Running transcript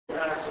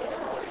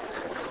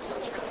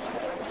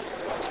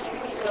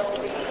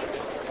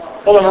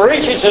Well, the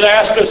Marichis had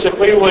asked us if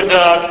we would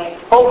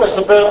focus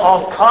a bit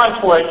on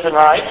conflict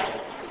tonight,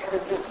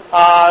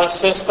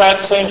 since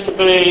that seems to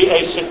be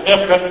a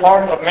significant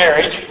part of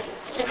marriage.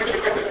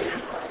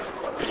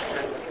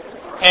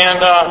 And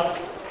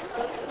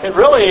it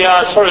really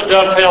sort of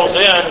dovetails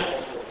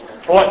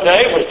in to what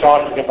Dave was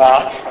talking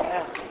about.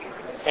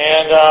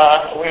 And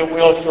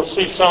you'll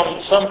see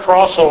some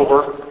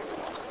crossover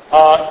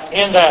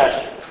in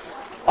that.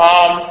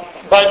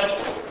 But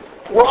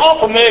we're all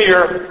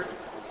familiar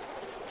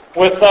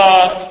with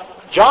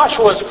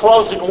Joshua's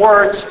closing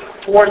words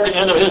toward the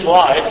end of his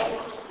life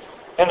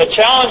and the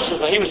challenges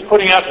that he was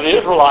putting out to the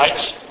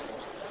Israelites,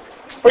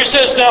 where he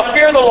says, "Now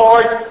fear the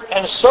Lord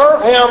and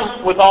serve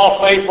Him with all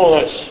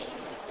faithfulness.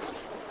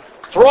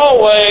 Throw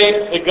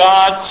away the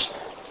gods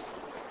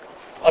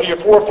of your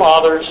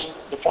forefathers.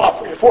 Your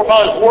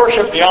forefathers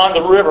worshipped beyond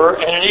the river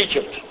and in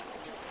Egypt,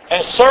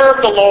 and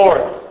serve the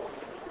Lord.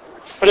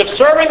 But if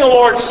serving the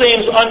Lord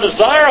seems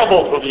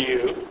undesirable to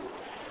you,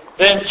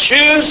 then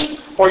choose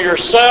for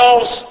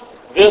yourselves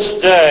this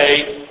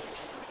day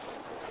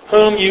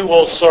whom you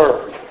will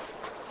serve.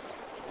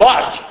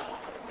 But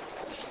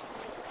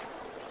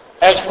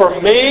as for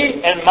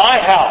me and my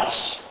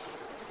house,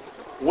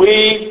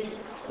 we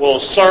will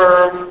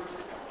serve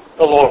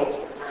the Lord."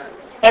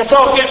 And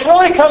so it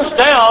really comes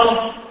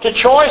down to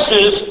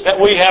choices that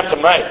we have to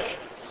make.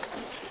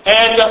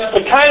 And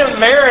the kind of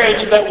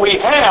marriage that we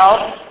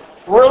have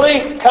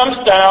really comes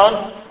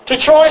down to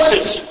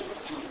choices.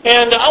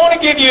 And I want to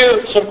give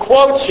you some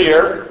quotes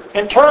here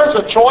in terms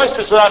of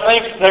choices that I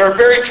think that are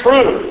very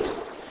true.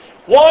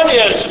 One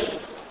is,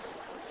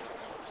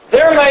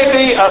 there may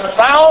be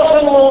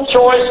 1,000 little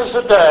choices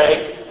a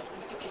day,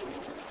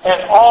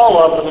 and all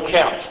of them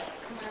count.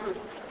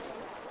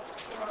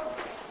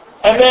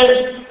 And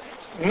then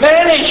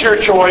manage your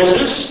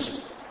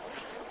choices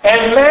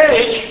and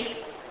manage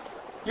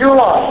your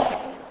life.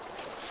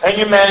 And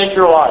you manage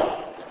your life.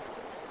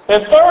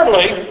 And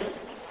thirdly,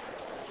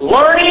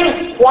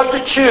 learning what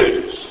to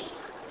choose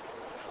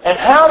and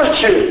how to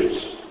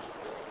choose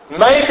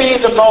may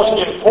be the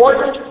most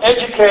important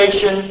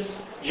education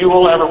you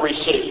will ever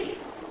receive.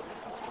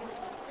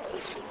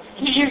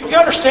 You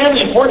understand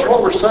the importance of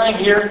what we're saying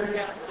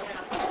here?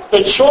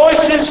 The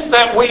choices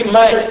that we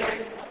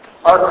make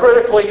are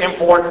critically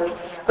important.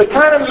 The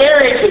kind of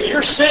marriage that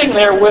you're sitting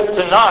there with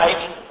tonight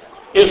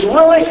is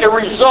really a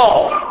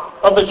result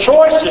of the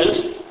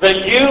choices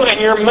that you and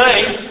your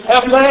mate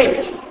have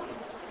made.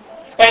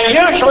 And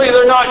usually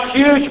they're not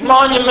huge,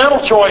 monumental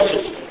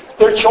choices.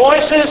 They're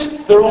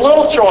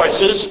little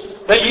choices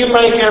that you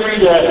make every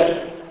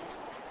day.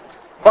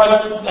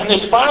 But, and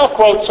this final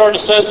quote sort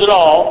of says it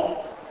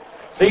all,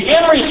 the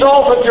end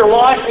result of your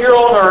life here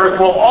on earth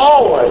will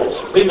always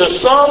be the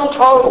sum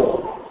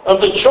total of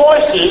the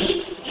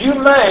choices you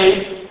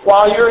made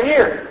while you're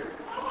here.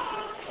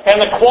 And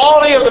the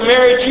quality of the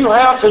marriage you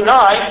have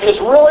tonight is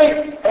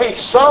really a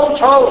sum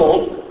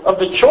total of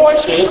the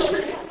choices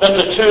that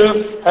the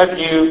two of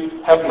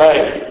you have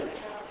made.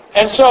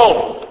 And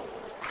so,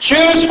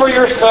 choose for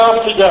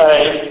yourself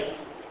today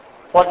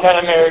what kind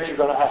of marriage you're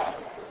going to have.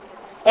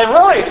 And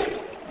really,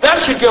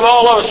 that should give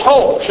all of us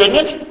hope,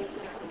 shouldn't it?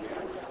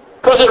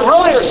 Because it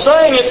really is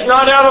saying it's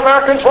not out of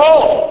our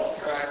control.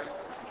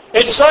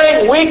 It's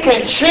saying we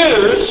can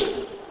choose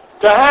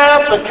to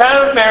have the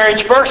kind of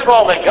marriage, first of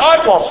all, that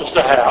God wants us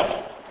to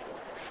have,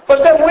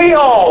 but that we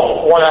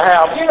all want to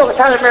have. You know, the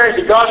kind of marriage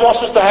that God wants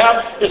us to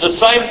have is the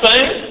same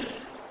thing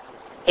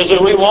as that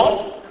we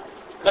want.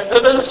 They're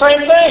the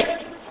same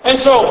thing. And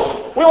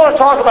so, we want to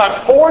talk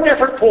about 4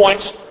 different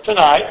points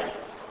tonight.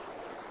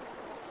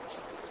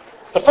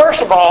 The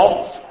first of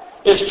all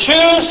is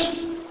choose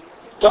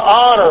to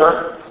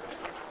honor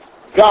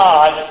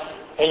God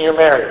in your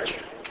marriage.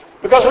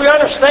 Because we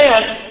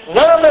understand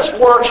none of this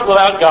works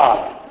without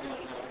God.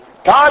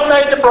 God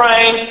made the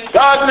brain,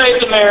 God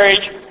made the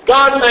marriage,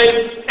 God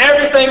made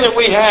everything that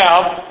we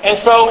have, and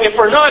so if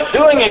we're not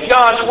doing it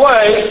God's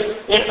way,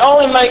 it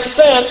only makes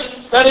sense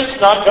that it's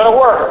not going to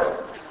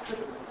work.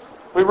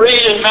 We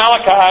read in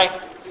Malachi,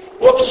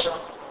 whoops,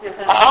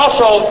 I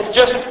also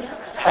just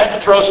had to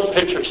throw some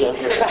pictures in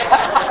here.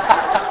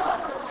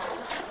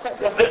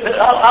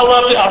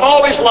 I've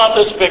always loved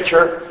this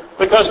picture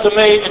because to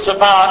me it's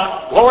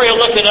about Gloria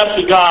looking up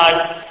to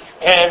God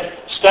and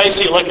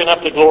Stacy looking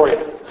up to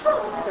Gloria.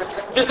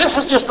 This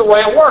is just the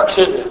way it works,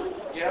 isn't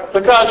it?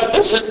 Because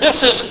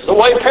this is the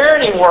way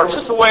parenting works.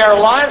 This is the way our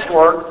lives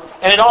work.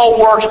 And it all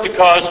works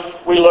because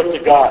we look to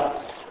God.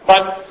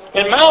 But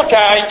in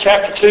Malachi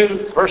chapter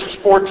 2, verses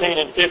 14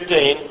 and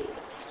 15, it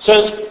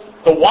says,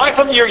 "The wife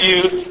of your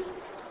youth,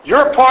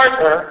 your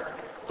partner,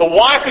 the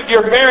wife of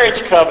your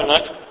marriage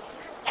covenant,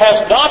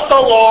 has not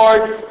the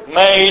Lord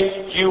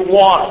made you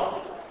one?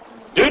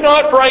 Do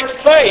not break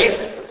faith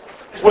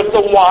with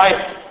the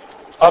wife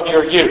of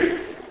your youth."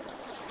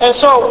 And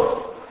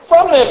so,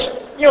 from this,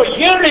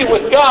 unity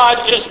with God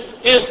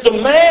is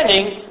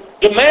demanded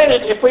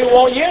if we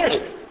want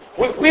unity.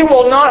 We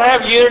will not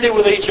have unity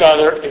with each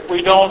other if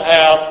we don't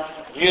have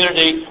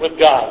unity with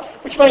God.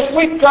 which means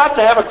we've got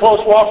to have a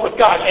close walk with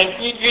God.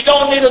 And you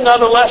don't need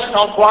another lesson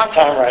on quiet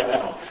time right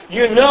now.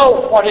 You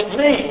know what it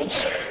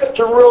means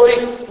to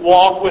really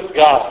walk with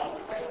God.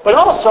 But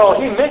also,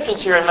 he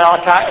mentions here in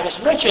Malachi, and it's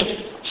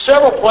mentioned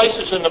several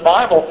places in the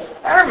Bible,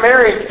 our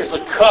marriage is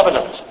a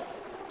covenant.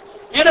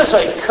 It is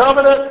a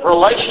covenant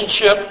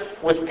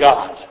relationship with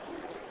God.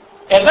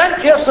 And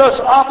that gives us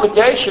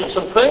obligations,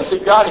 some things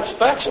that God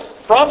expects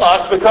from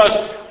us,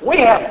 because we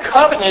have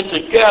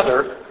covenanted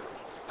together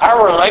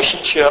our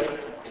relationship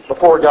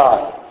before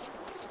God.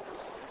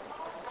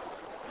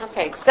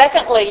 Okay,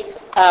 secondly,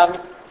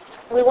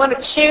 we want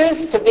to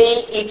choose to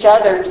be each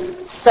other's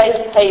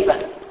safe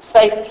haven,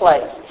 safe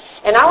place.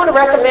 And I want to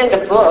recommend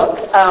a book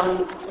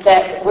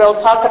that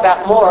we'll talk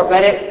about more,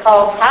 but it's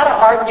called How to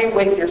Argue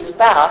with Your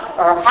Spouse,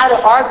 or How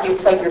to Argue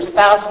So Your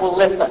Spouse Will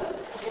Listen.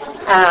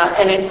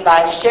 And it's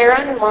by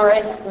Sharon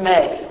Morris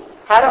May.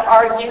 How to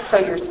Argue So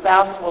Your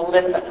Spouse Will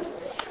Listen.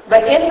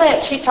 But in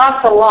that, she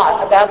talks a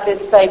lot about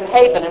this safe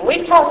haven. And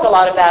we've talked a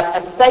lot about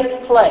a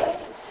safe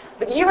place.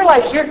 But you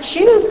realize you're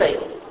choosing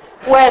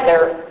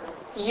whether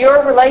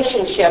your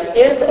relationship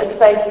is a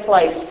safe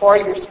place for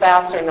your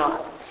spouse or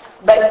not.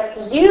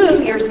 But you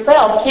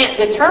yourself can't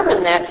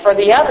determine that for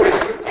the other.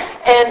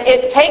 And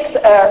it takes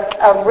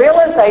a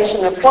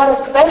realization of what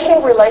a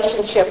special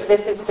relationship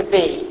this is to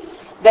be.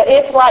 That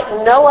it's like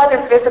no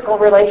other physical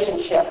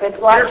relationship. It's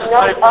like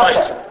no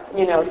other.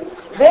 You know,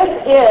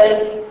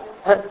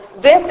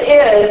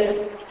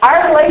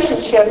 our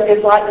relationship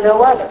is like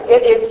no other.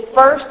 It is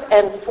first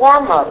and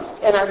foremost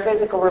in our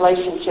physical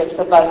relationships,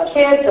 above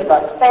kids,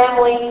 above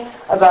family,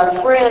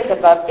 above friends,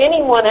 above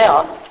anyone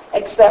else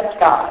except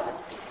God.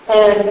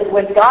 And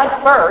with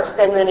God first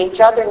and then each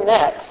other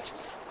next.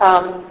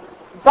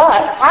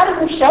 But how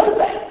do we show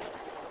that?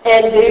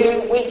 And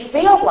do we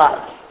feel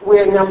like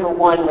we're number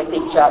one with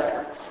each other?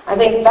 I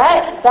think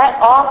that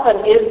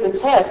often is the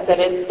test, that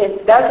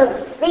it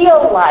doesn't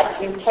feel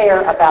like you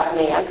care about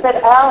me. I said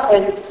Al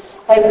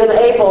has been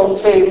able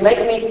to make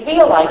me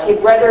feel like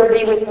he'd rather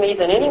be with me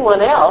than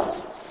anyone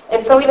else.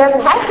 And so he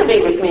doesn't have to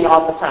be with me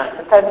all the time,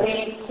 because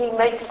he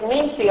makes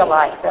me feel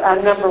like that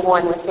I'm number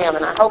one with him,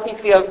 and I hope he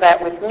feels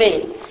that with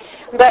me.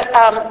 But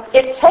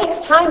it takes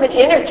time and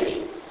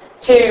energy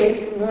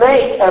to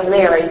make a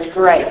marriage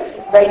great.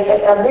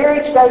 A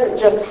marriage doesn't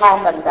just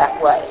happen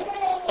that way.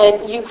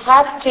 And you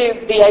have to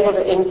be able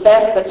to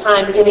invest the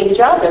time in each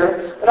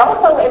other, but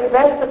also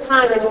invest the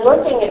time in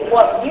looking at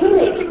what you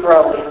need to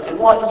grow in and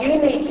what you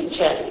need to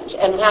change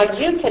and how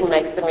you can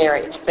make the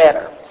marriage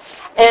better.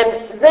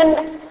 And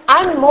then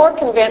I'm more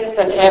convinced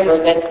than ever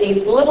that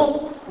these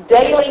little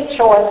daily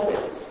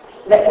choices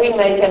that we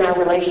make in our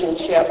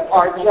relationship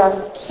are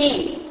just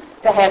key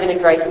to having a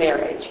great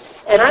marriage.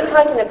 And I'm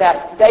talking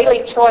about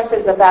daily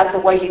choices about the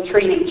way you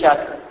treat each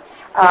other.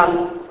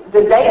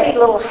 The daily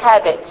little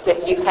habits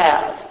that you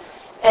have.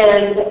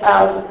 And,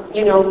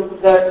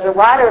 the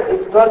writer of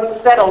this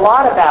book said a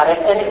lot about it,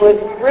 and it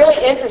was really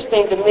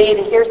interesting to me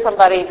to hear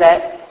somebody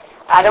that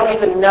I don't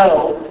even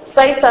know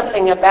say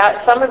something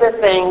about some of the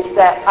things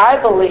that I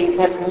believe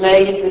have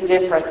made the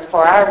difference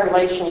for our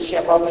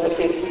relationship over the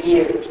 50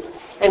 years.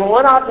 And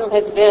one of them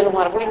has been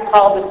what we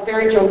call the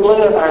spiritual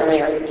glue of our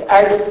marriage,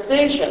 our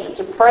decision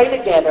to pray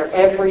together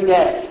every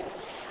day.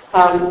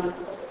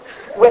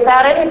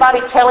 Without anybody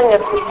telling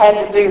us we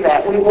had to do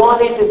that. We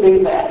wanted to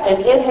do that.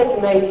 And it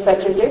has made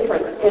such a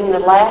difference in the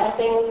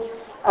lasting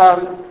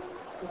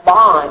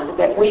bond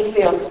that we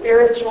feel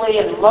spiritually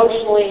and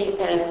emotionally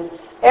and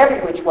every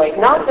which way.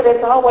 Not that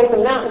it's always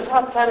a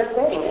mountaintop kind of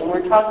thing, and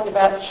we're talking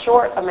about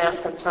short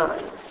amounts of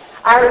time.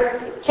 Our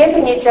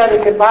kissing each other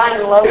goodbye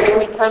and hello when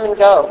we come and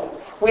go.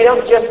 We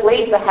don't just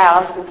leave the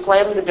house and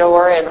slam the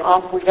door and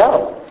off we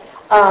go.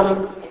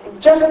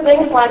 Just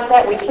things like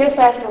that. We kiss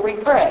after we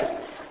pray.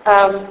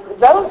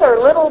 Those are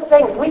little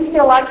things. We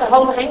still like to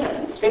hold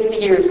hands 50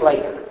 years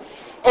later.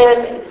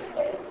 And,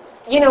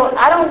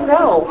 I don't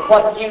know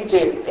what you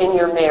do in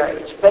your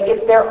marriage, but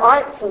if there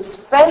aren't some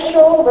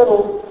special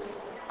little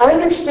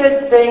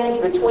understood things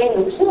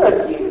between the two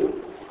of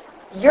you,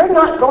 you're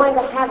not going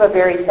to have a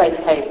very safe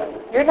haven.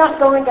 You're not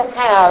going to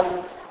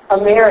have a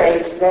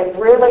marriage that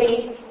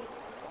really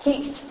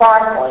keeps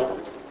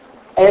sparkling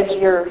as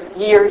your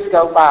years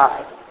go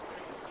by.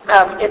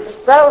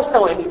 It's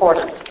so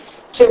important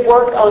to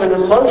work on an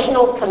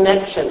emotional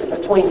connection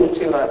between the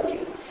two of you.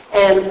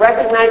 And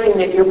recognizing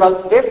that you're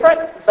both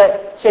different,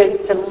 but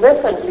to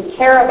listen, to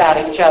care about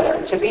each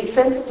other, to be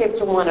sensitive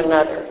to one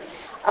another.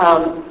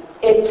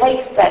 It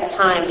takes that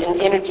time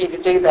and energy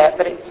to do that,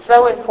 but it's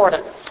so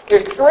important.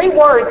 There's 3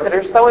 words that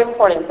are so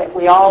important that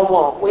we all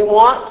want. We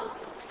want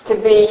to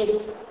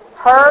be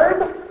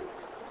heard,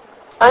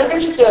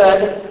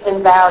 understood,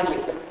 and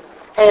valued.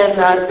 And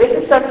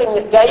this is something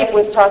that Dave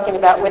was talking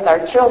about with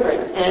our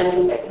children.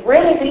 And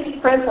really these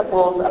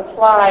principles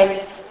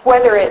apply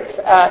whether it's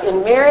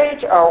in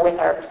marriage or with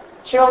our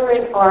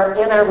children or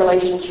in our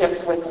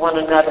relationships with one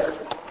another.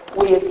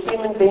 We as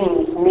human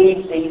beings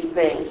need these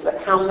things, but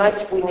how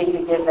much we need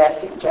to give that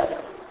to each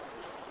other.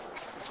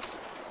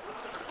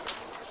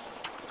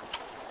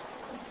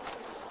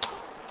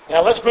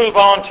 Now let's move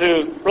on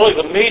to really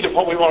the meat of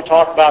what we want to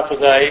talk about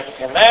today,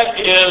 and that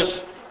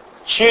is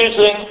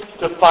choosing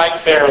to fight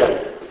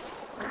fairly.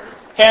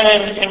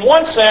 And in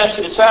one sense,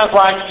 it sounds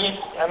like,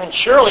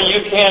 surely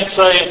you can't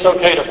say it's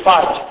okay to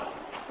fight.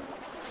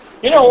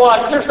 You know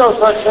what? There's no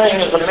such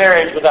thing as a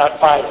marriage without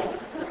fighting.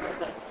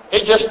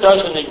 It just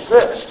doesn't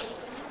exist.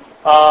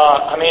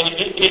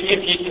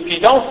 If you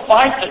don't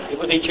fight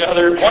with each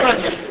other, one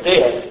of you's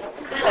dead.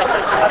 You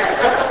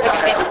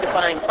need to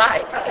define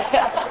fight.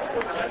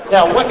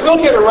 Now, we'll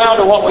get around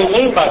to what we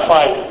mean by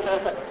fighting.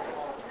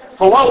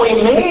 But what we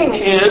mean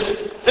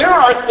is there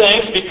are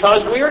things,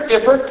 because we are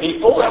different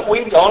people, that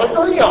we don't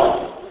agree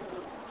on.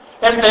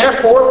 And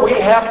therefore, we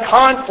have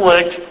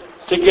conflict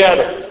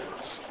together.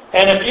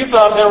 And if you've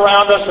been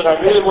around us in our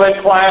newlywed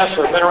class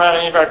or been around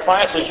any of our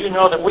classes, you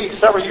know that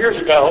several years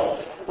ago,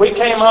 we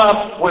came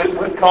up with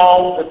what we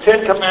call the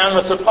 10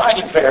 Commandments of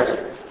Fighting Fairly.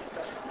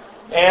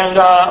 And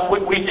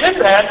we did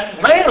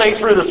that mainly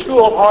through the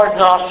School of Hard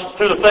Knocks,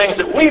 through the things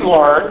that we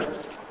learned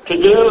to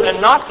do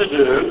and not to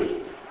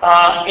do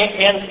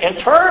in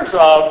terms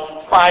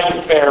of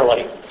fighting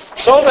fairly,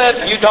 so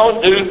that you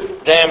don't do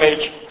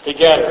damage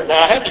together.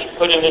 Now, I had to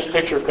put in this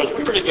picture because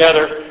we were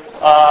together.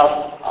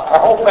 Our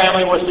whole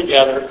family was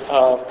together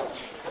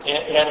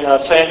in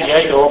San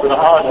Diego over the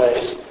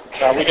holidays.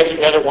 We get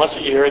together once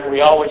a year, and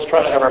we always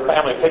try to have our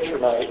family picture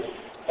made.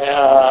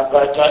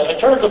 But in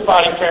terms of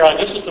fighting fairly,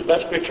 this is the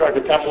best picture I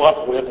could come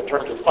up with in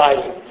terms of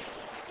fighting.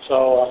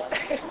 So,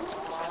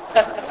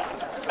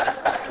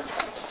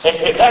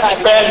 if that's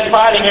as bad as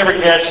fighting ever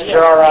gets,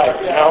 you're all right,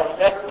 you know.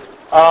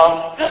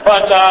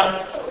 But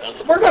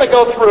we're going to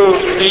go through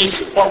these,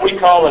 what we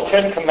call the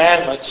 10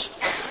 Commandments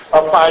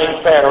of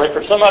Fighting Fairly.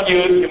 For some of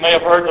you, you may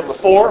have heard them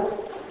before,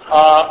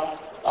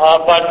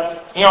 but,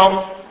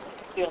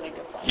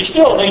 you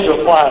still need to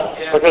apply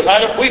them. Because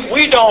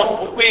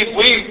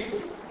we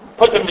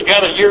put them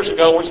together years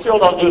ago. We still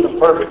don't do them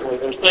perfectly.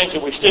 There's things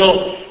that we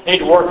still need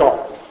to work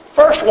on.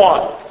 First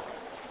one,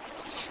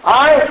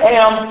 I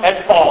am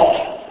at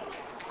fault.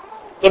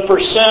 The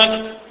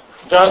percent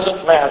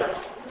doesn't matter.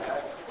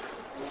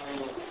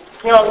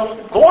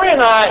 Gloria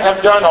and I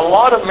have done a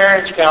lot of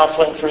marriage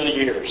counseling through the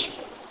years.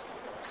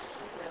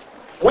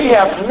 We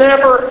have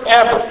never,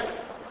 ever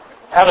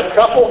had a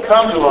couple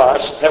come to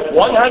us that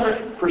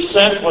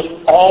 100% was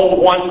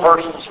all one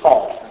person's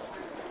fault.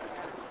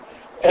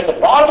 At the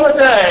bottom of the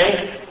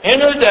day,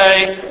 end of the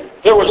day,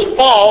 there was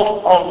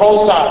fault on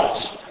both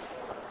sides.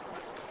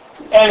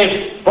 And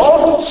if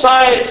both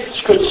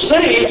sides could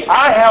see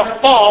I have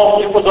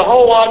fault, it was a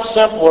whole lot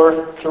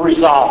simpler to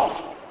resolve.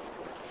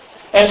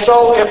 And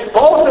so if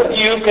both of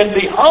you can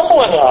be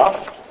humble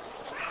enough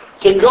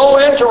to go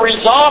into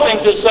resolving,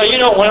 to say,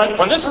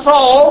 when this is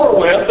all over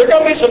with, there are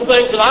going to be some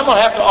things that I'm going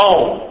to have to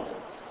own.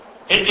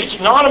 It's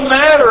not a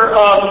matter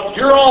of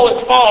you're all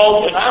at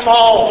fault and I'm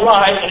all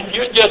right, and if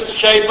you just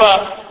shape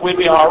up, we'd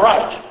be all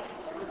right.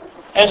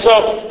 And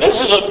so this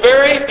is a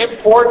very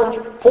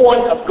important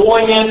point of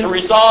going into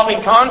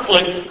resolving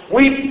conflict.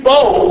 We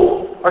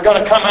both are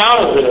going to come out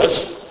of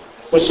this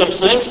with some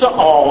things to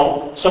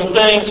own, some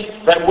things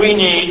that we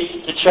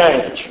need to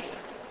change.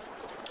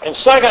 And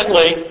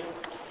secondly,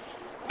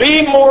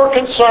 be more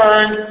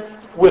concerned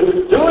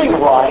with doing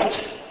right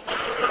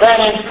than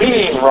in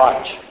being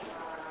right.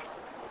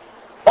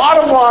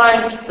 Bottom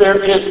line,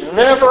 there is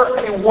never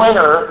a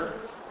winner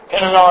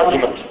in an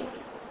argument.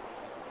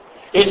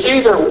 It's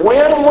either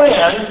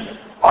win-win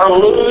or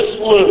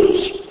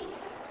lose-lose.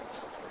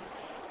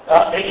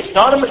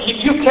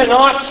 You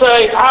cannot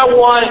say, I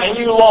won and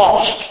you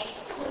lost.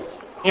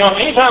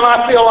 Anytime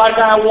I feel like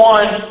I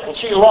won and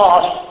she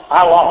lost,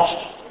 I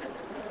lost.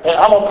 And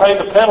I'm going to pay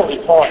the penalty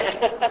for it.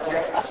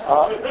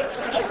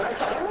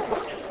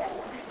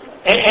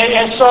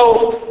 And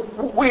so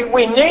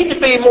we need to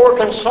be more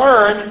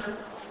concerned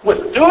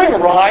with doing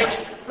right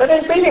than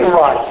in being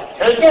right.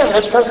 And again,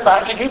 this comes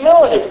back to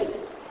humility.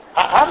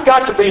 I've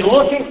got to be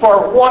looking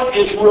for what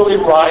is really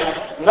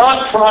right,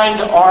 not trying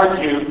to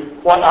argue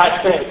what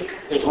I think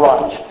is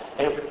right,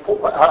 and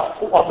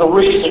for the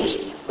reasons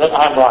that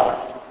I'm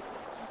right.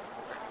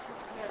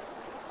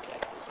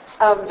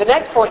 The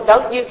next point,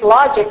 don't use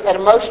logic at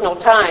emotional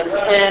times.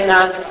 And,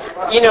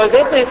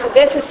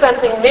 this is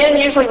something, men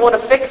usually want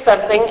to fix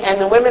something, and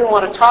the women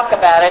want to talk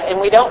about it, and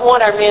we don't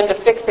want our men to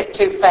fix it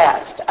too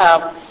fast.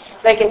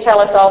 They can tell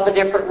us all the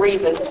different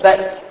reasons.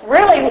 But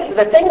really,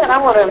 the thing that I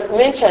want to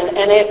mention,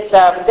 and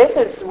this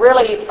has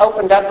really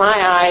opened up my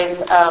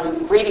eyes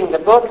reading the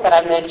book that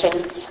I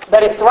mentioned,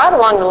 but it's right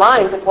along the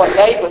lines of what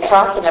Dave was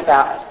talking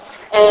about.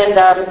 And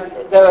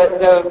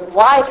the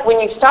wife,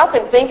 when you stop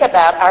and think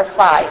about our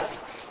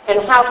fights and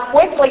how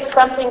quickly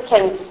something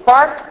can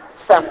spark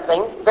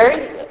something,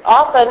 very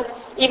often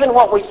even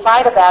what we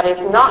fight about is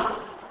not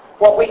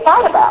what we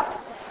fight about,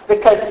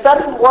 because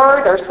some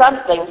word or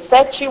something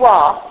sets you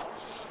off.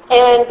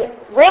 And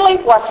really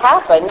what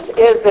happens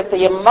is that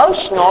the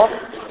emotional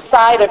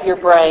side of your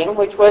brain,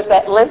 which was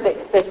that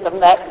limbic system,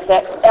 that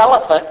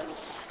elephant,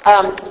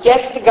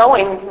 gets to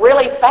going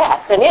really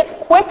fast. And it's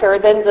quicker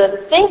than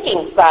the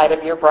thinking side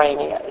of your brain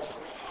is.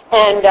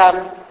 And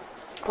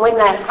when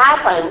that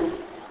happens,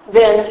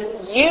 then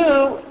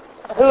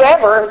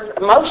whoever's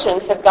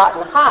emotions have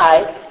gotten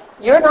high,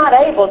 you're not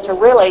able to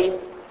really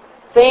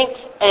think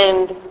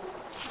and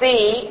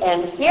see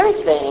and hear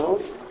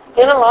things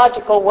in a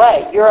logical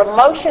way. Your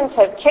emotions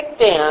have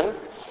kicked in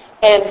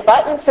and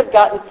buttons have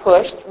gotten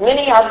pushed,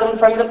 many of them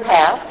from the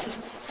past,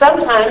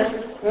 sometimes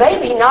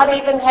maybe not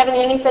even having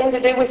anything to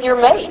do with your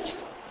mate.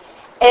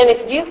 And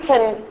if you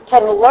can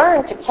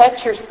learn to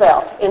catch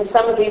yourself in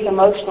some of these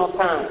emotional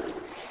times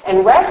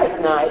and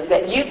recognize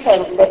that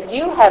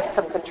you have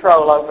some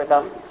control over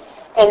them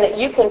and that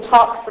you can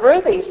talk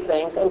through these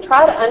things and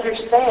try to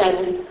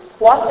understand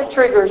what the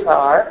triggers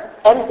are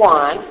and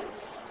why,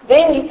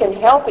 then you can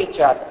help each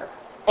other.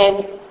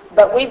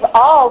 But we've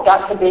all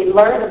got to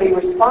learn to be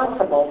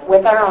responsible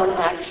with our own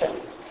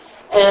actions.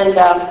 And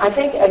I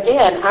think,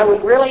 again, I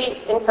would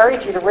really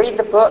encourage you to read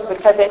the book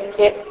because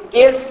it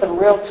gives some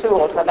real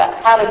tools about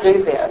how to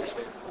do this.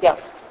 Yeah.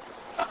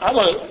 I'm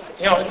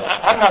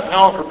not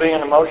known for being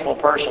an emotional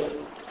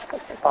person.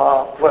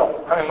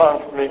 I'm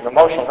known for being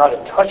emotional, not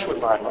in touch with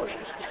my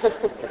emotions.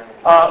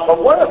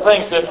 But one of the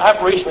things that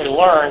I've recently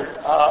learned,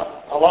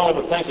 along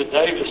with the things that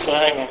Dave is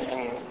saying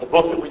and the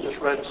book that we just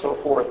read and so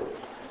forth,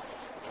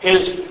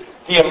 is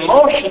the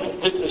emotion,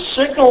 the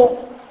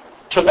signal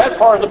to that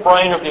part of the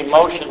brain of the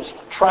emotions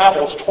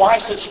travels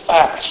twice as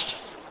fast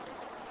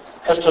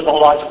as to the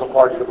logical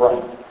part of the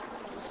brain.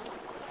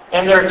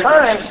 And there are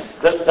times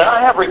that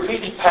I have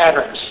repeated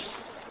patterns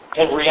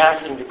in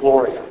reacting to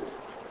Gloria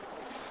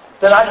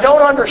that I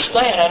don't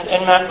understand,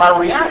 and that my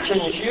reaction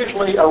is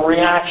usually a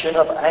reaction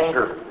of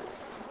anger.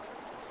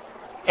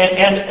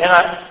 And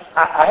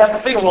I have the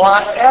feeling, will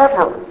I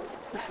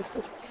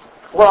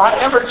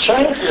ever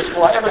change this?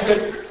 Will I ever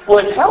get... Well,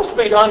 it helps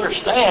me to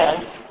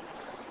understand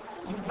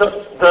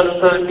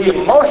the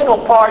emotional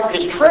part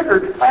is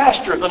triggered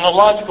faster than the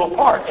logical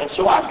part. And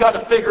so I've got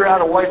to figure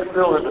out a way to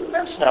build a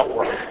defense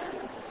network.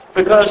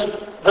 Because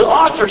the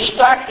odds are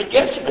stacked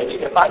against me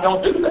if I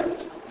don't do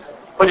that.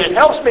 But it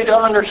helps me to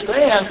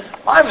understand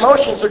my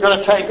emotions are going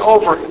to take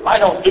over if I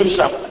don't do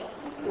something.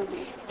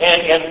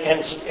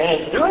 And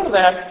in doing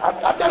that,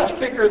 I've got to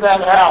figure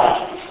that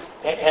out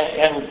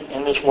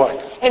in this way.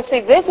 And see,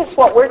 this is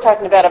what we're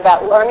talking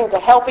about learning to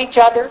help each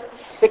other.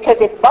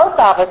 Because if both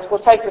of us will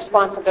take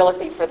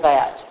responsibility for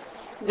that,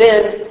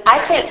 then I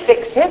can't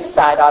fix his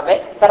side of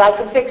it, but I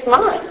can fix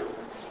mine.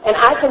 And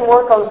I can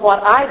work on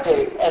what I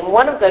do. And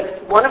one of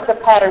the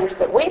patterns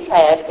that we've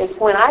had is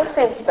when I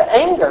sense the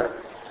anger,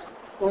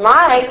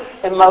 my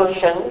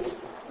emotions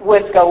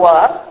would go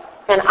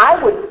up, and I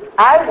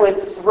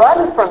would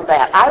run from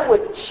that. I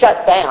would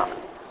shut down.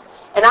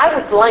 And I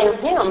would blame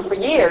him for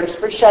years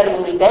for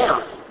shutting me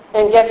down.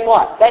 And guess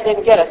what? That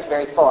didn't get us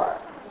very far.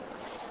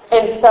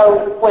 And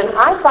so when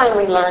I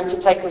finally learned to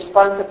take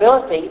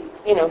responsibility,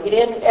 he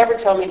didn't ever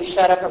tell me to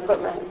shut up or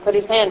put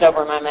his hand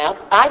over my mouth.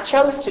 I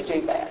chose to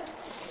do that.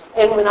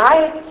 And when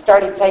I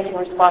started taking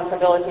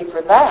responsibility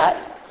for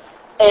that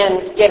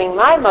and getting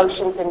my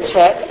emotions in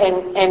check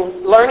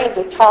and learning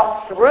to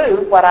talk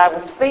through what I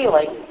was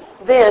feeling,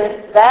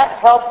 then that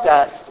helped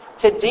us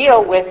to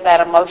deal with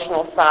that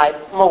emotional side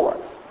more.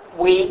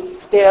 We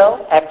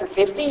still, after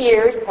 50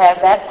 years,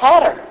 have that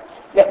pattern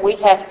that we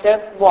have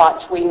to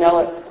watch. We know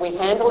it, we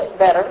handle it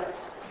better,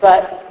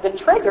 but the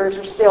triggers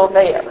are still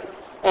there.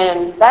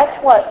 And that's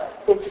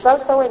what, it's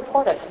so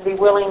important to be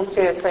willing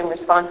to assume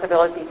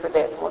responsibility for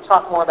this. We'll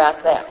talk more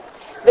about that.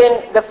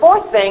 Then the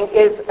fourth thing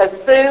is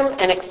assume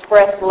and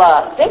express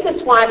love. This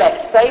is why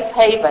that safe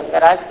haven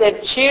that I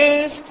said,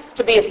 choose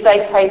to be a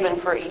safe haven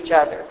for each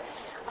other.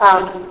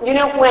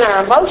 When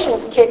our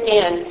emotions kick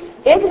in,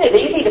 isn't it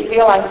easy to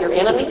feel like you're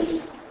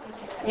enemies?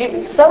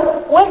 You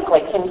so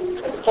quickly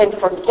can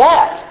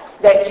forget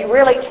that you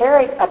really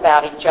care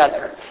about each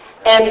other.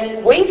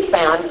 And we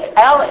found,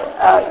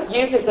 Al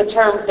uses the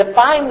term,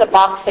 define the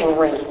boxing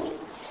ring.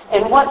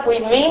 And what we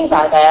mean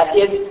by that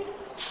is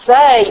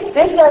say,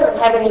 this doesn't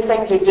have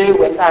anything to do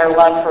with our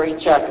love for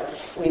each other.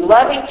 We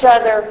love each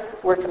other,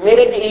 we're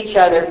committed to each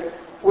other,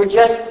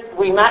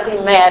 we might be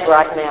mad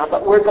right now,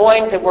 but we're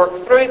going to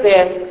work through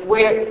this.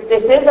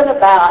 This isn't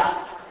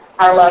about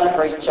our love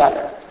for each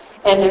other.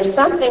 And there's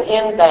something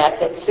in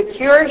that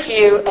secures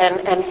you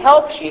and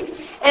helps you.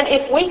 And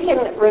if we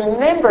can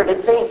remember to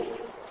think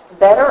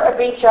better of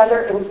each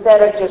other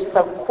instead of just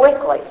so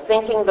quickly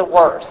thinking the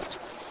worst.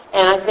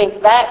 And I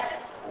think that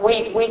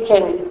we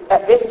can,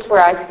 this is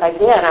where,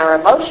 again, our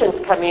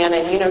emotions come in.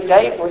 And,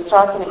 Dave was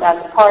talking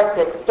about the part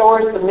that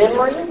stores the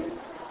memory.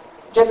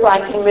 Just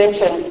like he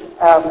mentioned,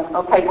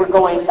 we're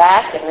going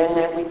back, and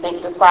then we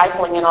think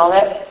discipling and all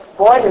that.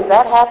 Boy, does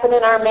that happen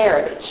in our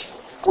marriage.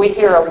 We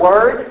hear a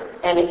word,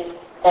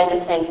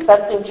 and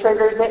something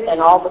triggers it, and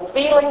all the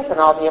feelings and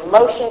all the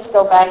emotions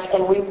go back,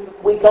 and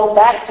we go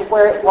back to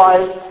where it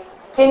was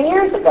 10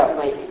 years ago,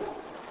 maybe.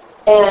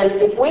 And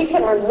if we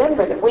can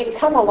remember that we've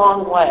come a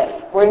long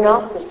way, we're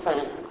not the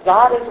same.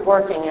 God is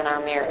working in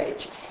our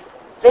marriage.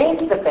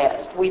 Think the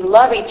best. We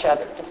love each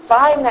other.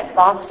 Define that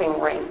boxing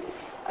ring.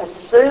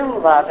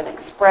 Assume love and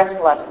express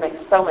love. It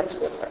makes so much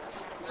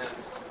difference.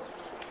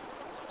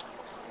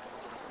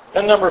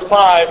 Then number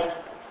 5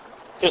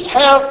 is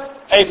have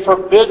a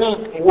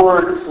forbidden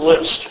word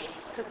list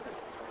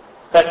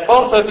that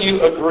both of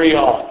you agree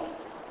on.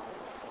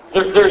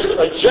 There's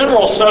a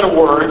general set of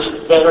words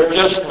that are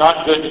just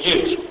not good to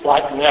use,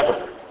 like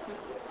never,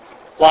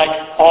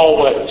 like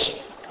always.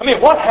 I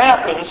mean, what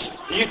happens,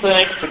 do you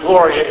think, to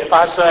Gloria if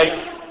I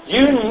say,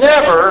 you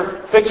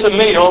never fix a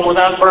meal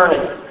without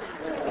burning it?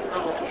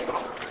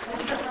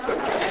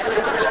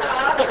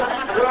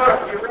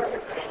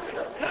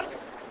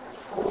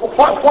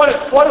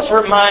 What does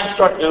her mind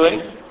start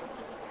doing?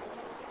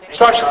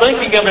 Starts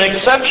thinking of an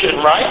exception,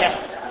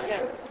 right?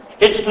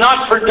 It's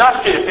not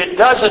productive. It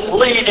doesn't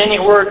lead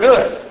anywhere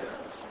good.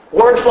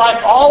 Words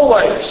like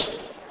always,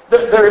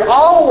 they're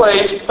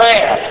always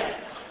bad.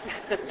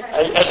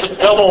 That's a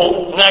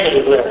double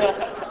negative there.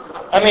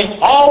 I mean,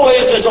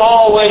 always is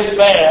always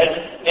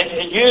bad,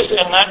 and used in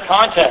that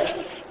context.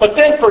 But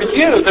then for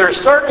you, there are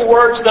certain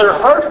words that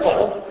are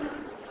hurtful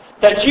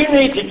that you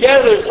need to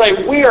get to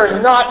say, we are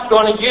not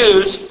going to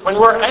use, when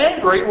we're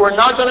angry, we're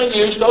not going to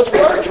use those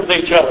words with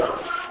each other.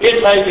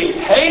 It may be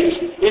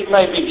hate, it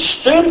may be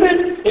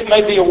stupid, it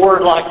may be a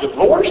word like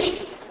divorce.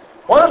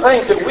 One of the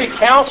things that we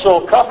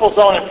counsel couples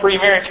on in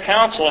pre-marriage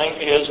counseling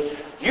is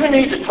you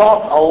need to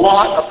talk a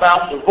lot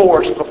about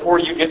divorce before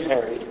you get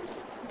married.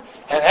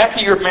 And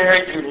after you're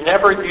married, you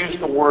never use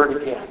the word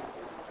again.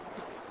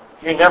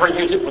 You never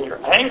use it when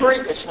you're angry.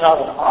 It's not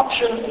an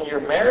option in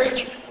your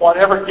marriage.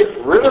 Whatever, get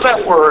rid of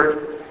that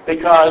word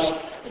because,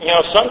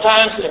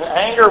 sometimes in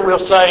anger we'll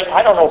say,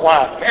 I don't know why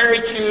I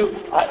married you.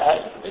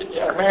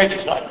 Our marriage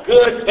is not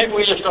good. Maybe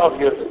we just ought to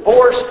get a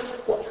divorce.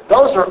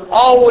 Those are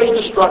always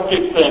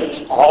destructive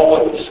things,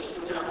 always.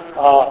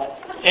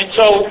 And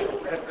so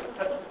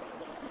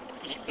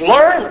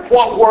learn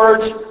what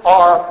words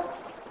are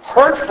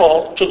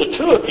hurtful to the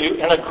two of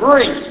you and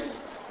agree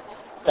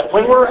that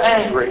when we're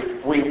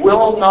angry, we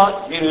will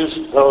not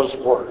use those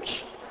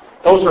words.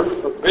 Those are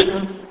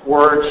forbidden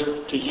words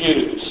to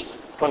use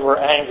when we're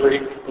angry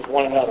with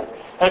one another.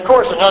 And of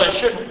course,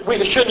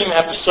 we shouldn't even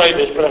have to say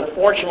this, but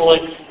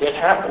unfortunately, it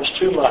happens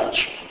too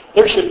much.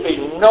 There should be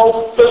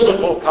no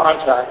physical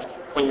contact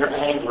when you're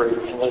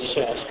angry in this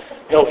sense.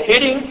 No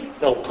hitting,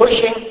 no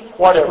pushing,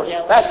 whatever.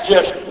 That's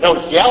just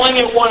no yelling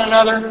at one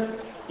another.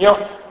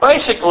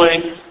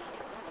 Basically,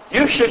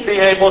 you should be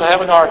able to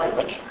have an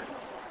argument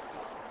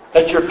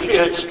that your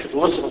kids could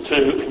listen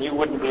to and you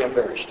wouldn't be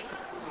embarrassed.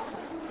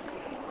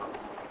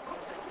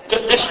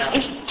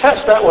 Just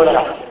test that one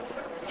out.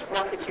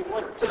 Not that you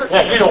want.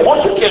 Yeah, you don't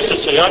want your kids to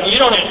see. You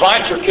don't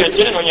invite your kids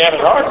in when you have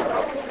an argument.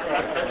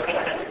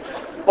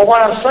 But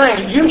what I'm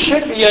saying, you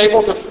should be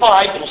able to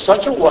fight in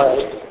such a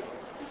way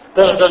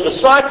that the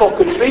disciple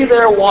could be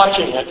there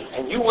watching it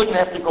and you wouldn't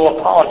have to go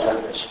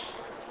apologize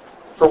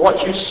for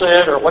what you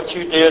said or what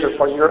you did or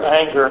for your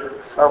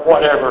anger or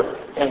whatever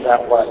in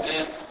that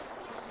way.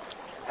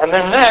 And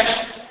then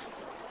next,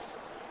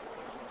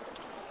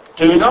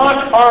 do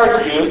not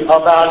argue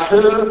about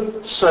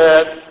who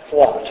said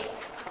what.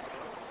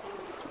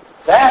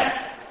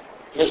 That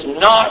is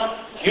not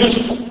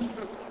useful.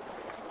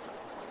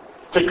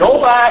 To go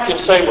back and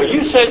say, well,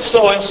 you said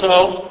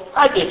so-and-so,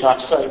 I did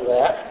not say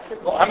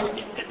that. Well,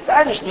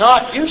 that is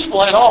not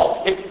useful at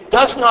all. It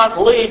does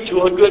not lead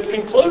to a good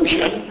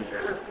conclusion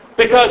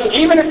because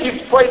even if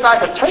you play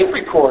back a tape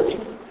recording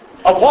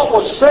of what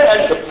was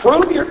said to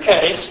prove your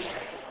case,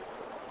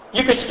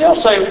 you could still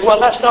say, well,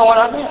 that's not what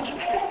I meant.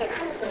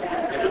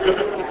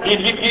 You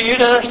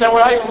didn't understand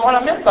what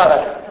I meant by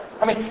that.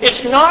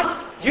 It's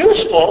not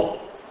useful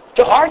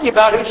to argue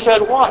about who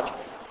said what.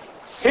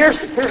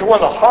 Here's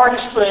one of the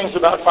hardest things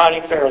about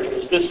fighting fairly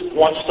is this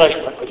one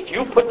statement. But if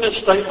you put this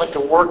statement to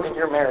work in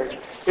your marriage,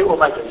 it will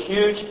make a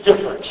huge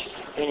difference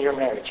in your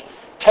marriage.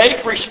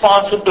 Take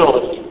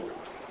responsibility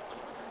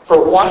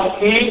for what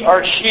he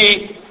or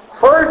she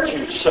heard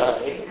you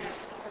say,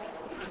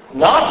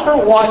 not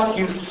for what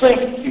you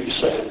think you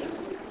said.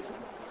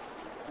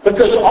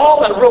 Because all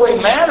that really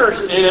matters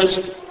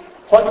is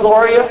what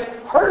Gloria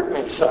heard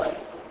me say.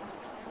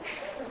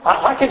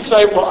 I can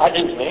say, well, I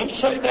didn't mean to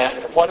say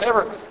that, or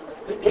whatever.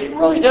 It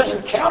really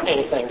doesn't count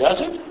anything,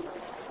 does it?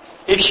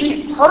 If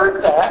she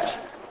heard that,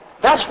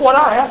 that's what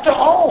I have to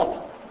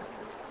own.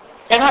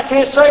 And I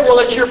can't say, well,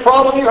 it's your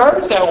problem you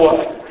heard it that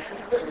way.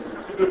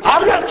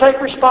 I've got to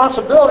take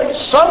responsibility.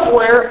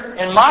 Somewhere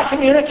in my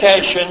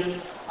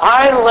communication,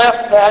 I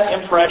left that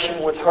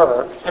impression with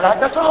her, and I've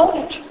got to own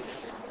it.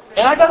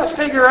 And I've got to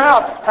figure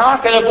out how I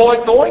can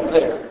avoid going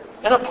there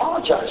and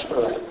apologize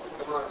for that.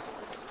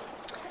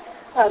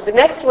 The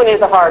next one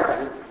is a hard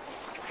one.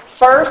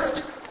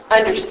 First,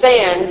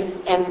 understand,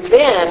 and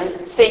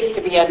then seek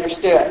to be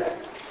understood.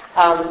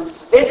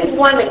 This is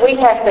one that we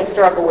have to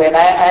struggle with.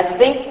 I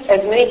think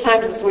as many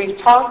times as we've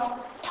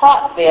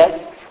taught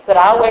this, that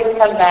I always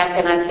come back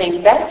and I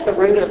think that's the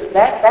root of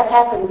that. That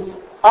happens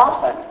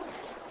often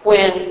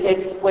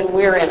when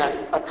we're in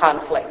a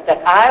conflict.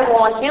 That I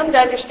want him to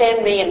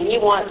understand me and he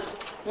wants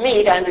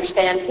me to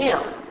understand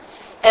him.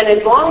 And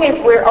as long as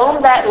we're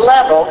on that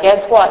level,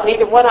 guess what?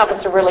 Neither one of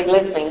us are really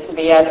listening to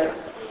the other.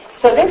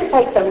 So this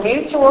takes a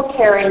mutual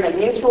caring, a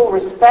mutual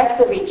respect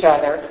of each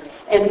other,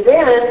 and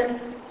then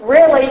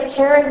really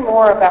caring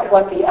more about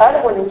what the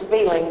other one is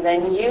feeling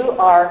than you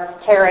are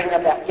caring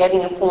about getting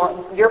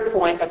your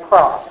point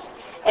across.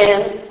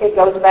 And it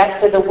goes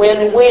back to the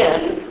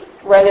win-win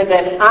rather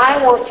than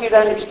I want you to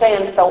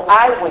understand so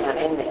I win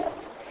in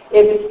this.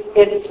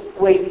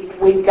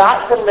 We've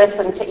got to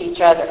listen to each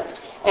other.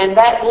 And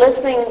that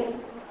listening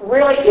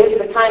really is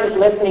the kind of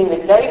listening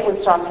that Dave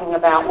was talking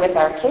about with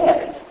our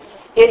kids.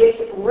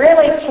 It's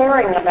really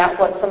caring about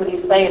what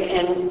somebody's saying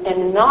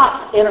and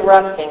not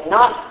interrupting,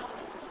 not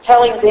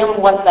telling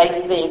them what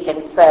they think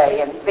and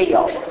say and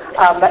feel,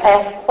 but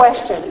ask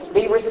questions,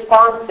 be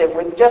responsive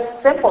with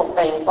just simple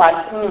things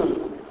like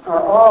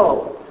or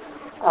oh,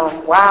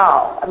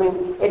 wow. I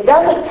mean, it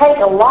doesn't take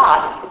a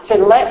lot to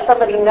let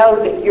somebody know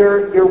that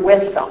you're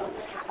with them.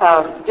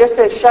 Just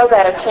to show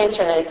that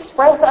attention and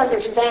express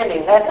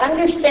understanding. That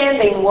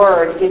understanding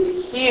word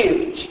is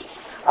huge.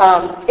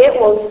 It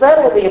will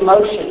settle the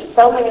emotions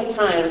so many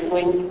times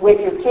with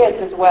your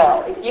kids as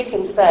well. If you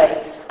can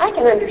say, I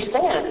can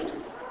understand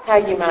how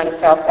you might have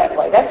felt that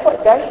way. That's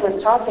what Dave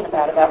was talking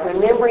about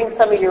remembering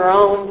some of your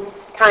own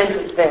kinds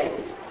of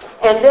things.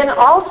 And then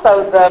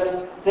also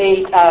the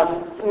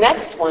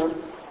next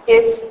one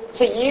is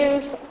to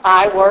use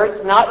I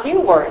words, not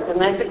you words.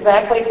 And that's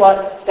exactly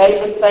what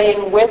Dave was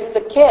saying with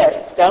the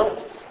kids.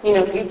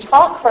 You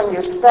talk from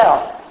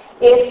yourself.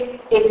 If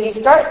you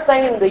start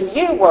saying the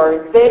you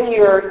word, then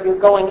you're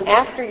going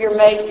after your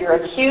mate, you're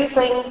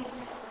accusing.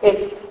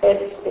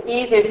 It's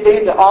easy to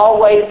do the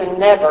always and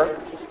never.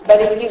 But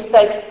if you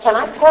say, can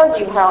I tell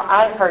you how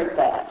I heard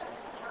that?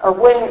 Or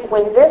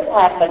when this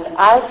happened,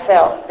 I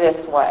felt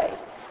this way.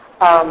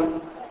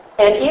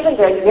 And even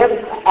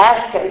to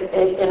ask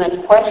in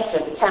a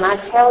question, can I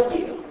tell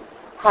you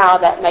how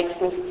that makes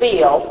me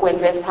feel when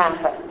this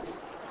happens?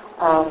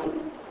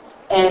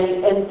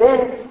 And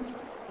then,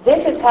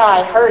 this is how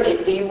I heard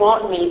it. Do you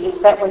want me,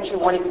 is that what you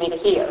wanted me to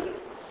hear?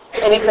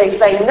 And if they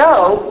say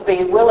no,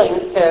 be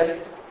willing to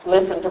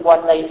listen to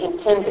what they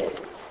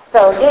intended.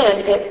 So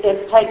again,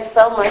 it takes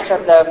so much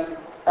of the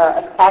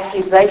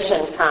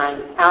accusation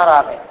time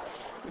out of it.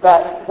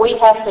 But we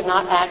have to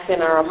not act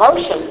in our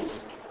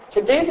emotions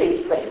to do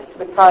these things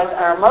because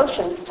our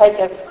emotions take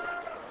us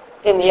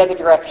in the other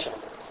direction.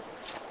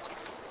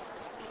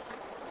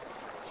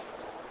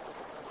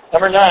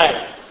 Number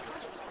 9,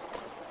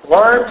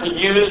 learn to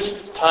use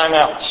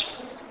timeouts.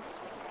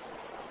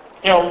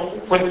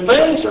 When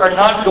things are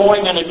not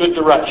going in a good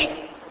direction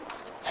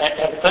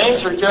and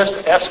things are just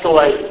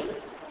escalating,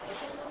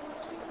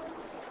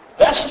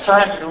 that's the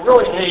time you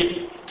really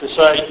need to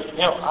say,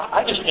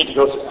 I just need to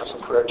go have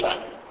some prayer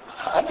time.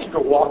 I need to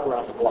go walk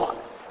around the block.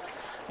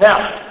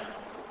 Now,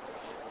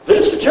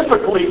 this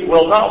typically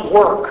will not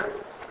work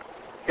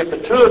if the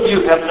two of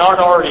you have not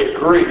already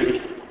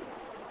agreed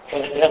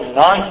in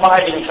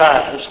non-fighting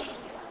times,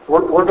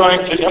 we're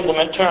going to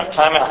implement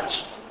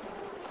timeouts.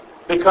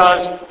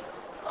 Because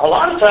a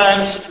lot of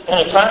times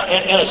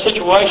in a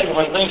situation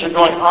when things are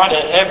going hot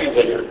and heavy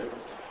there,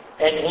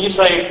 and you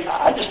say,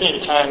 I just need a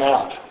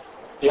timeout.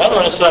 The other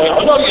one is saying,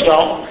 oh, no, you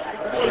don't.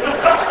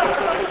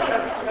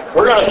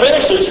 We're going to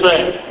finish this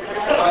thing.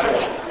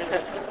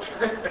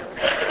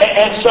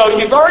 And so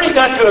you've already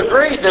got to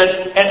agree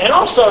that, and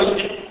also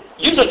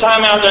use a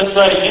timeout and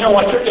say, you know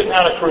what, you're getting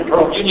out of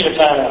control. You need a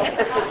timeout.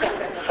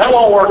 That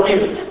won't work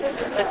either.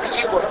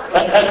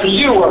 That's the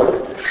you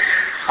word.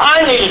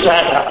 I need a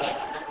timeout.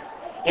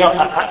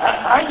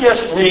 I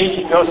just need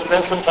to go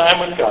spend some time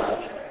with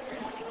God.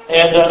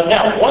 And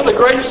now, one of the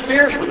greatest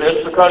fears with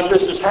this, because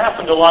this has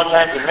happened a lot of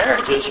times in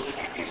marriages,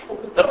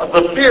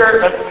 the fear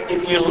that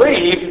if you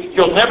leave,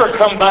 you'll never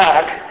come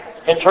back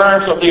in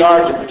terms of the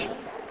argument.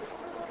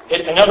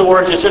 In other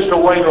words, it's just a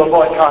way to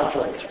avoid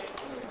conflict.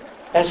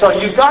 And so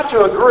you've got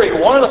to agree.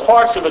 One of the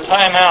parts of a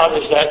timeout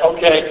is that,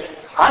 okay,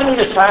 I need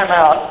a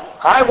timeout.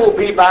 I will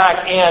be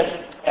back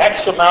in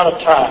X amount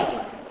of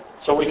time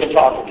so we can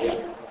talk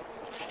again.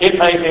 It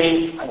may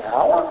be an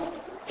hour.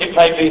 It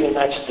may be the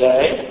next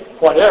day,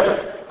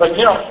 whatever. But,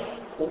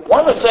 one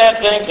of the sad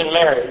things in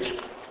marriage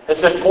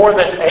is that more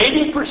than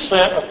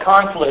 80% of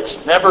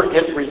conflicts never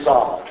get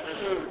resolved.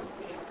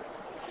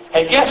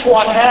 And guess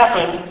what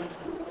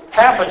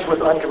happens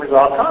with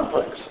unresolved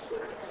conflicts?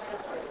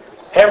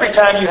 Every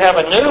time you have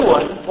a new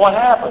one, what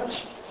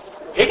happens?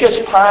 It gets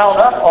piled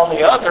up on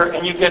the other,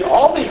 and you get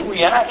all these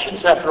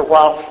reactions after a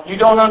while you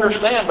don't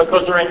understand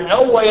because they're in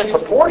no way in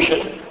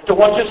proportion to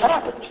what just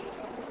happened.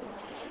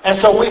 And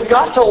so we've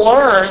got to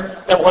learn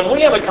that when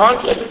we have a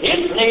conflict,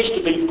 it needs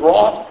to be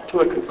brought to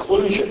a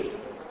conclusion.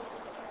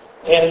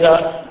 And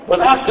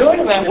without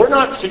doing that, we're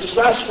not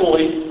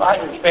successfully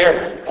fighting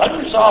fairly.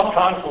 Unresolved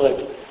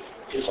conflict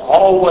is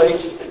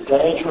always a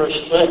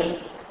dangerous thing.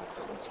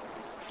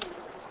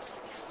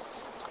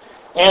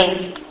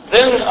 And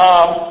then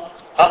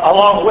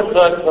along with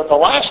the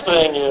last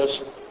thing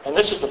is, and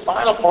this is the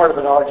final part of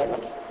an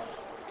argument,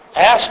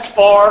 ask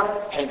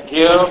for and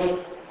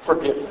give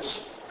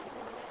forgiveness.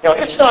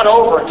 It's not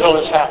over until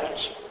this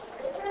happens.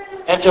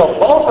 Until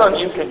both of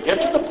you can get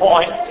to the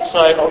point and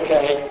say,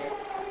 okay,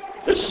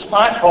 This is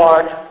my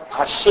part.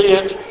 I see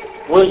it.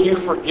 Will you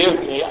forgive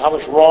me? I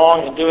was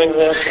wrong in doing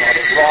this, and I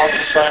was wrong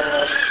in saying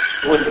this.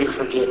 Will you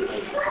forgive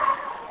me?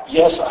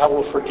 Yes, I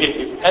will forgive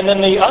you. And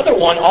then the other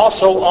one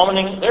also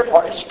owning their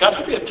part. It's got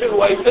to be a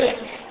two-way thing.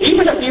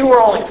 Even if you were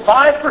only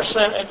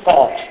 5% at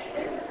fault,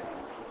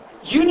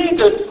 you need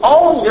to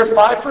own your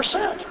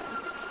 5%.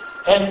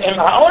 And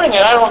by owning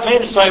it, I don't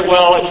mean to say,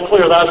 well, it's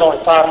clear that I was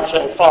only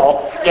 5% at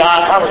fault. Yeah,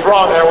 I was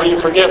wrong there. Will you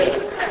forgive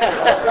me?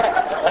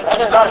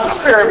 That's not the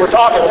spirit we're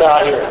talking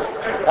about here.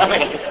 I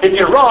mean, if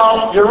you're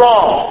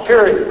wrong,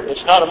 period.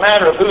 It's not a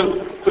matter of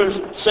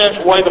whose sins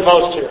weigh the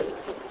most here.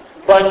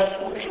 But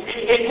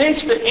it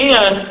needs to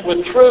end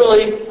with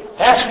truly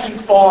asking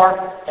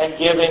for and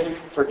giving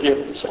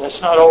forgiveness. And it's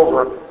not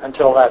over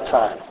until that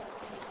time.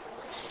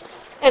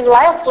 And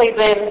lastly,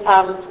 then,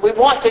 we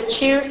want to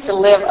choose to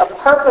live a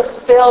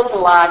purpose-filled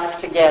life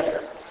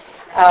together.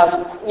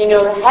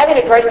 Having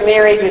a great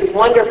marriage is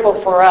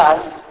wonderful for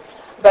us,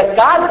 but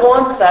God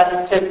wants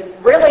us to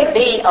really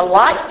be a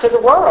light to the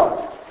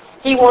world.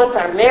 He wants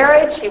our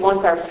marriage, He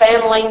wants our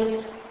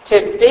family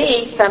to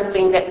be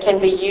something that can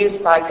be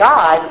used by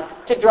God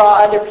to draw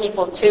other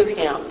people to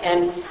Him.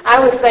 And I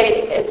would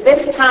say at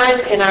this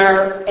time in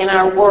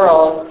our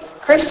world,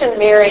 Christian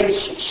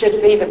marriage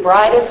should be the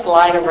brightest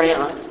light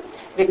around,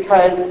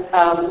 because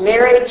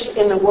marriage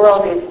in the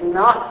world is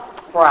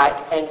not bright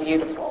and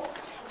beautiful.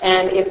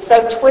 And it's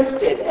so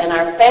twisted, and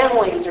our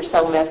families are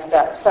so messed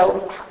up.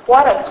 So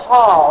what a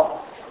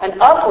call,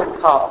 an upward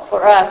call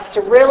for us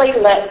to really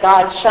let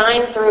God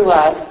shine through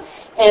us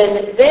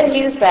and then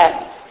use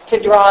that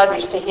to draw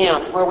others to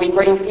Him, where we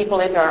bring people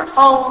into our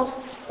homes,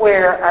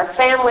 where our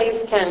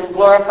families can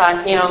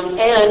glorify Him,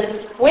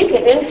 and we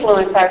can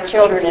influence our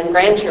children and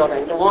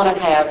grandchildren to want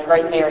to have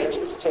great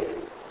marriages too.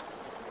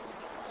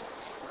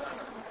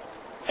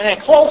 And in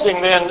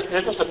closing then,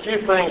 there's just a few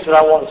things that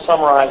I want to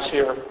summarize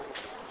here.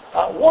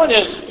 One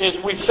is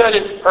we said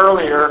it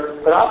earlier,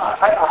 but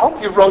I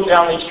hope you wrote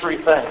down these three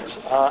things,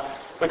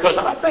 because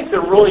I think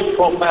they're really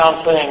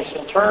profound things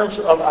in terms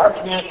of our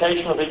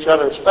communication with each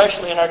other,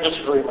 especially in our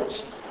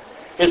disagreements,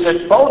 is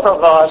that both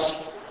of us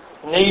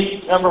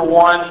need, number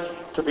one,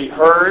 to be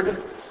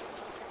heard,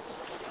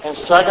 and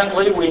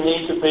secondly, we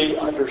need to be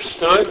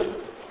understood,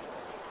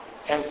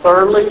 and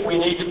thirdly, we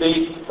need to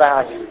be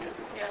valued.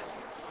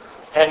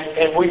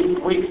 And we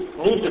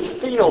need to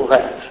feel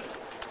that.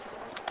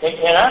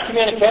 In our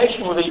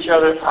communication with each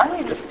other, I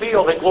need to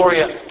feel that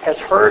Gloria has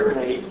heard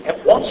me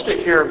and wants to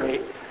hear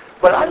me,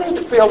 but I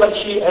need to feel that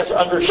she has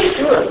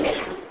understood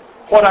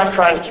what I'm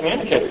trying to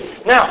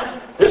communicate.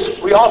 Now,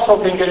 we also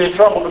can get in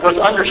trouble because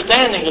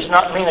understanding does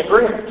not mean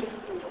agreement.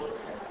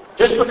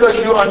 Just because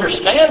you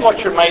understand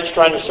what your mate's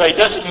trying to say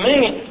doesn't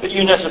mean that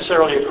you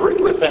necessarily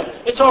agree with them.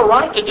 It's all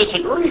right to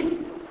disagree.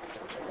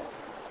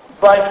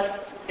 But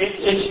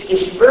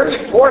it's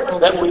very important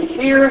that we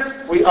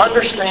hear, we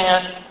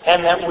understand,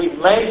 and that we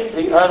make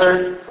the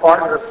other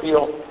partner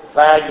feel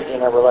valued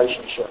in our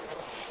relationship.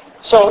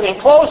 So in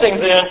closing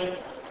then,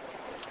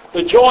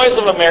 the joys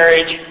of a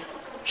marriage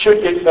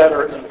should get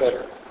better and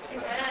better.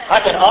 I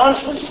can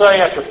honestly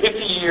say after 50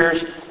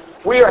 years,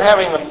 we are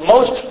having the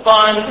most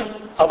fun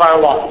of our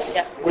life.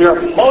 Yeah. We are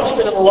most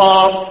in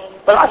love,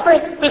 but I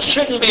think this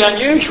shouldn't be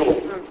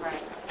unusual.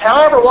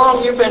 However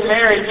long you've been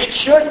married, it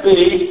should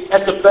be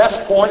at the best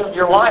point of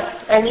your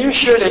life, and you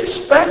should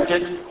expect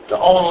it to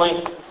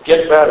only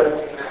get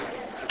better.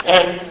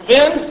 And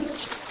then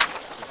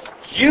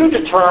you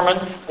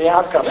determine the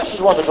outcome. This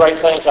is one of the great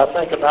things I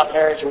think about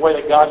marriage, the way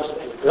that God has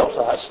built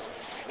us.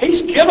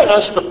 He's given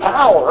us the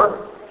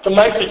power to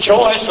make the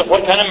choice of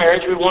what kind of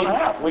marriage we want to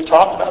have. We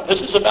talked about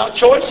this is about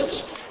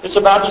choices. It's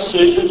about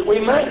decisions we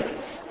make.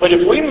 But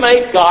if we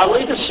make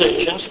godly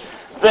decisions,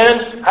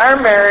 then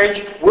our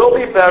marriage will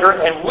be better,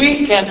 and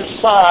we can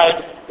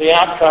decide the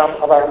outcome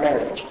of our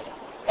marriage.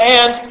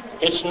 And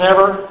it's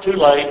never too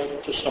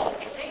late to start.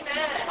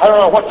 I don't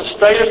know what the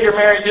state of your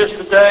marriage is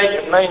today.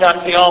 It may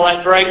not be all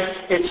that great.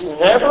 It's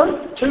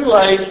never too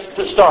late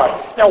to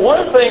start. Now,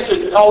 one of the things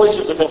that always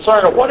is a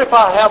concern of what if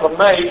I have a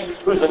mate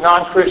who's a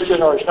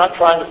non-Christian or is not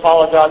trying to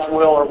follow God's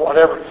will or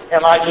whatever?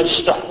 Am I just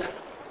stuck?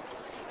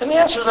 And the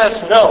answer to that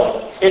is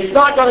no. It's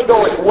not going to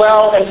go as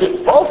well as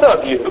if both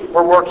of you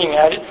were working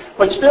at it,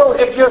 but still,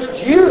 if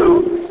just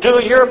you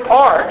do your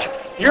part,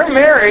 your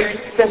marriage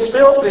can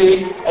still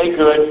be a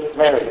good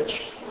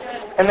marriage.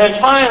 And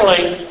then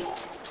finally,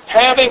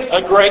 having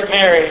a great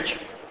marriage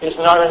is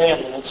not an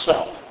end in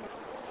itself.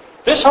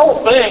 This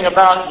whole thing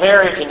about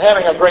marriage and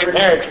having a great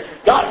marriage,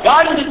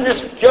 God didn't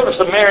just give us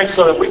a marriage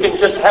so that we can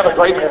just have a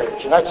great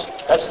marriage, and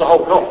that's the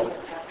whole goal.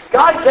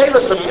 God gave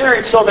us a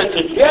marriage so that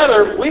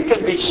together we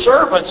can be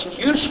servants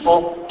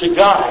useful to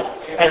God,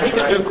 and He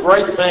can do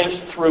great things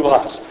through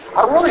us.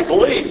 I really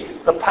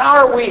believe the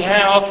power we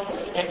have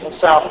in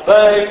South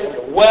Bay, in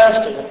the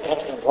West,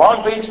 in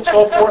Long Beach and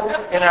so forth,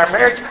 in our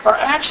marriage are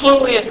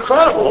absolutely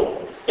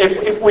incredible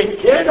if we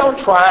get it on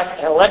track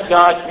and let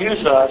God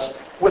use us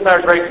with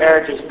our great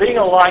marriages, being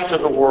a light to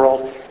the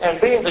world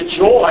and being the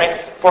joy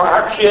for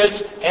our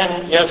kids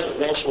and, yes,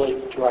 eventually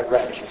to our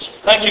grandkids.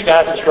 Thank you,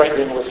 guys. It's great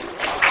being with you.